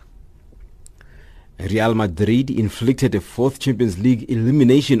 Real Madrid inflicted a fourth Champions League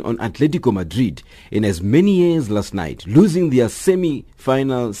elimination on Atletico Madrid in as many years last night, losing their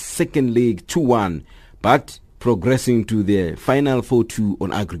semi-final second leg 2-1, but progressing to their final 4-2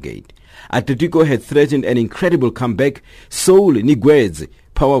 on aggregate. Atletico had threatened an incredible comeback. Saul Niguez's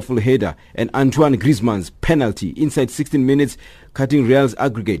powerful header and Antoine Griezmann's penalty inside 16 minutes, cutting Real's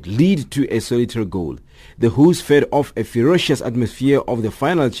aggregate lead to a solitary goal. The hosts fed off a ferocious atmosphere of the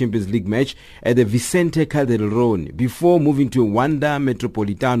final Champions League match at the Vicente Calderón before moving to Wanda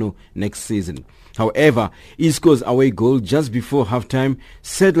Metropolitano next season. However, Isco's away goal just before halftime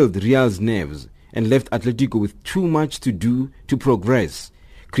settled Real's nerves and left Atletico with too much to do to progress.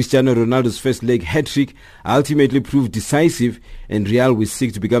 Cristiano Ronaldo's first leg hat-trick ultimately proved decisive, and Real will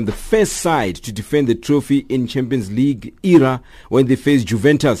seek to become the first side to defend the trophy in Champions League era when they face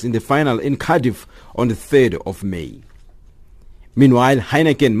Juventus in the final in Cardiff on the 3rd of May. Meanwhile,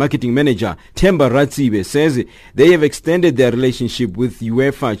 Heineken marketing manager Themba Ratsibe says they have extended their relationship with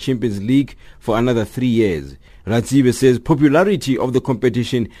UEFA Champions League for another 3 years. Ratsibe says popularity of the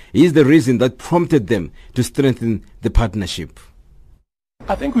competition is the reason that prompted them to strengthen the partnership.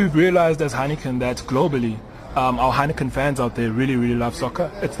 I think we've realized as Heineken that globally our Heineken fans out there really, really love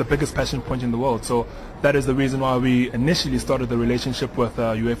soccer. It's the biggest passion point in the world. So that is the reason why we initially started the relationship with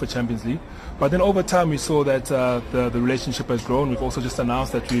UEFA Champions League. But then over time we saw that the relationship has grown. We've also just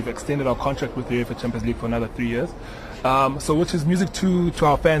announced that we've extended our contract with the UEFA Champions League for another 3 years. So which is music to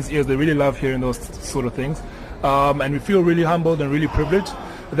our fans' ears. They really love hearing those sort of things. And we feel really humbled and really privileged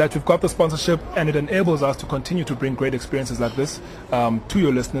that we've got the sponsorship, and it enables us to continue to bring great experiences like this to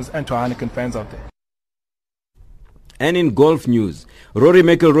your listeners and to our Heineken fans out there. And in golf news, Rory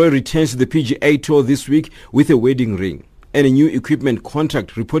McIlroy returns to the PGA Tour this week with a wedding ring and a new equipment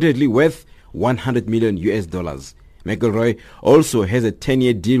contract reportedly worth $100 million. McIlroy also has a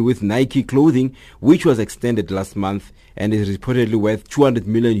 10-year deal with Nike Clothing, which was extended last month and is reportedly worth $200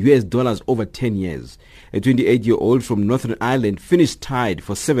 million over 10 years. A 28-year-old from Northern Ireland finished tied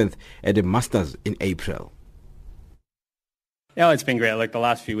for 7th at the Masters in April. Yeah, it's been great. Like the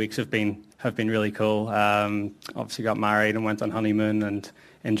last few weeks have been really cool. Obviously got married and went on honeymoon and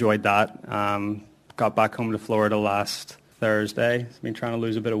enjoyed that. Got back home to Florida last Thursday. I've been trying to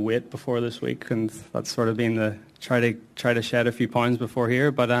lose a bit of weight before this week, and that's sort of been the try to shed a few pounds before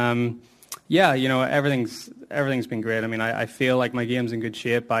here. But yeah, you know, everything's been great. I mean, I feel like my game's in good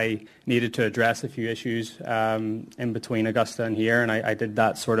shape. I needed to address a few issues in between Augusta and here, and I did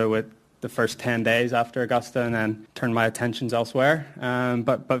that sort of with the first 10 days after Augusta, and then turned my attentions elsewhere.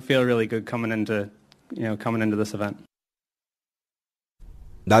 But feel really good coming into this event.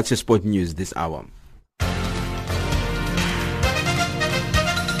 That's your sport news this hour.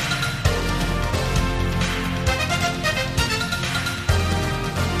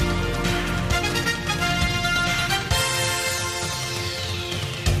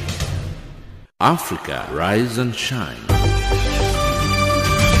 Africa, rise and shine.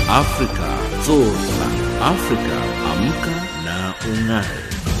 Africa, zorza. Africa, amka na ung'are.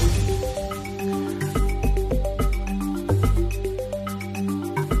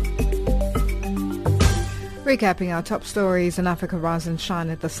 Recapping our top stories in Africa Rise and Shine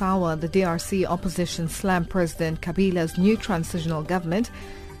at this hour, the DRC opposition slammed President Kabila's new transitional government.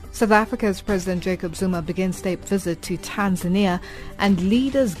 South Africa's President Jacob Zuma begins state visit to Tanzania, and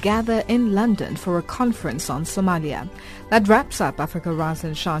leaders gather in London for a conference on Somalia. That wraps up Africa Rise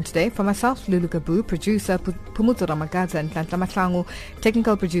and Shine today. For myself, Lulu Gabu, producer Pumuto Ramagaza and Tlantla Mahlangu,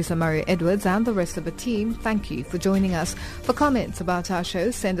 technical producer Mario Edwards, and the rest of the team, thank you for joining us. For comments about our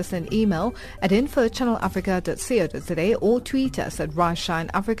show, send us an email at info@channelafrica.co.za or tweet us at Rise Shine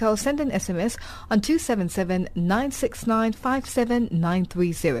Africa, or send an SMS on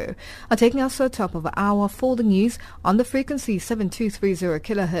 277-969-57930. Are taking us to the top of the hour for the news on the frequency 7230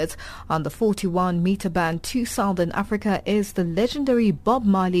 kHz on the 41 meter band to Southern Africa is the legendary Bob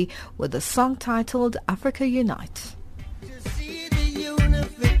Marley with a song titled Africa Unite.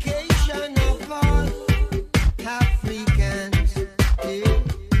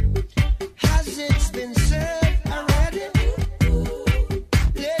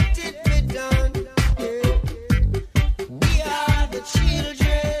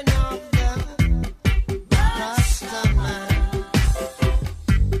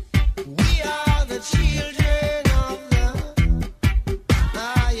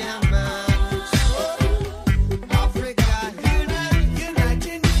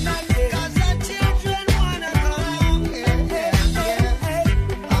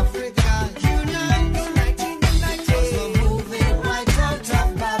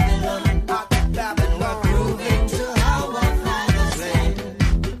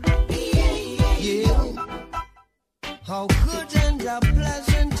 How good and how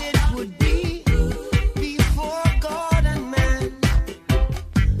pleasant it would be before God and man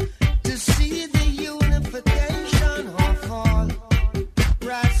to see the unification of all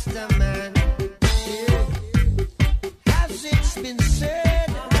Rasta man. Yeah. As it's been said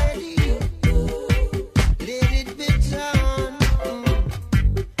already, let it be done.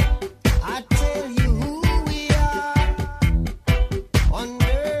 I tell you who we are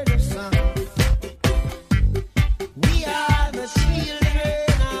under the sun. We are the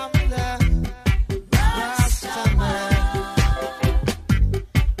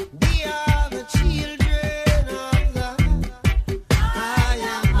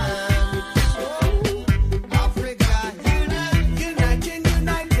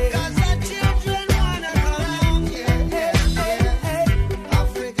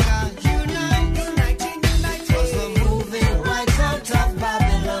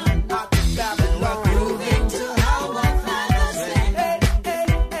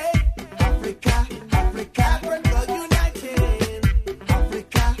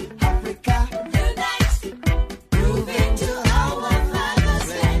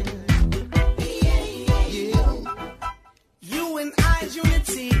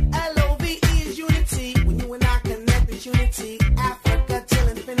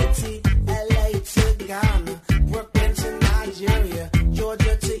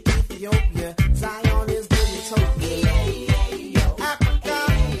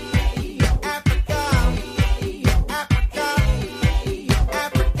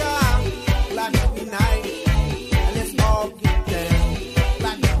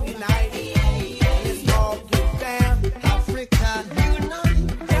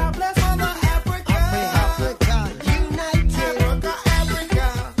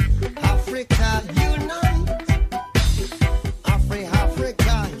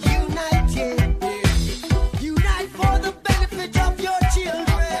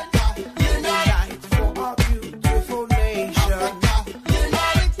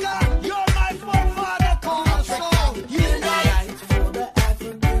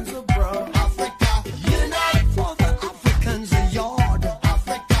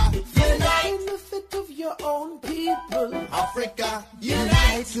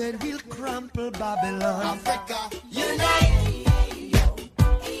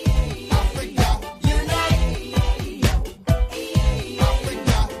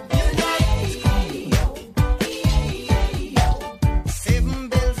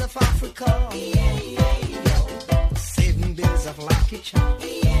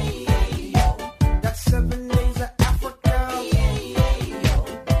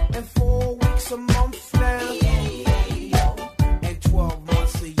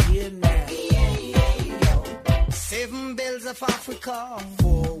of Africa.